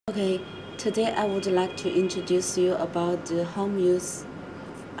Okay, today I would like to introduce you about the home use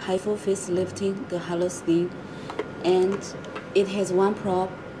HI-04 facelifting, the hollow skin, and it has one prop.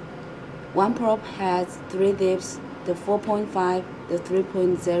 One prop has 3 dips, the 4.5, the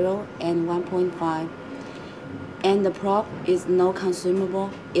 3.0, and 1.5. And the prop is no consumable.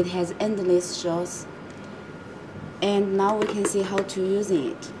 It has endless shots. And now we can see how to use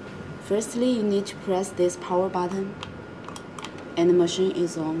it. Firstly, you need to press this power button, and the machine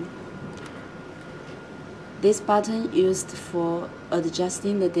is on. This button used for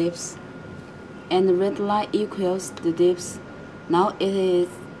adjusting the dips, and the red light equals the dips. Now it is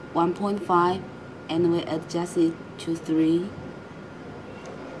 1.5, and we adjust it to 3.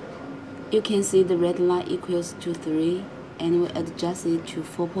 You can see the red light equals to 3, and we adjust it to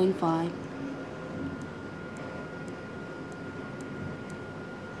 4.5.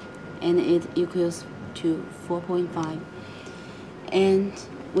 And it equals to 4.5. And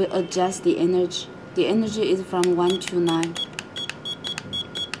we adjust the energy. The energy is from 1 to 9.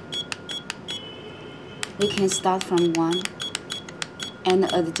 We can start from 1 and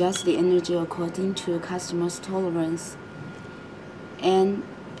adjust the energy according to customer's tolerance. And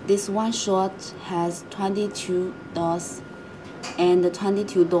this one shot has 22 dots, and the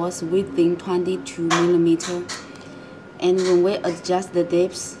 22 dots within 22 millimeter. And when we adjust the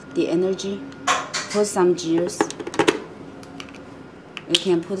dips, the energy, put some gears. We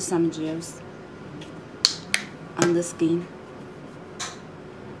can put some gears on the skin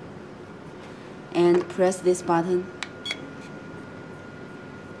and press this button.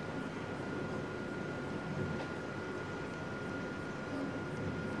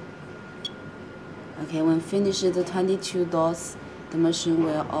 Okay, when finished the 22 dots, the machine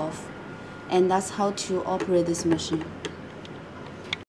will off. And that's how to operate this machine.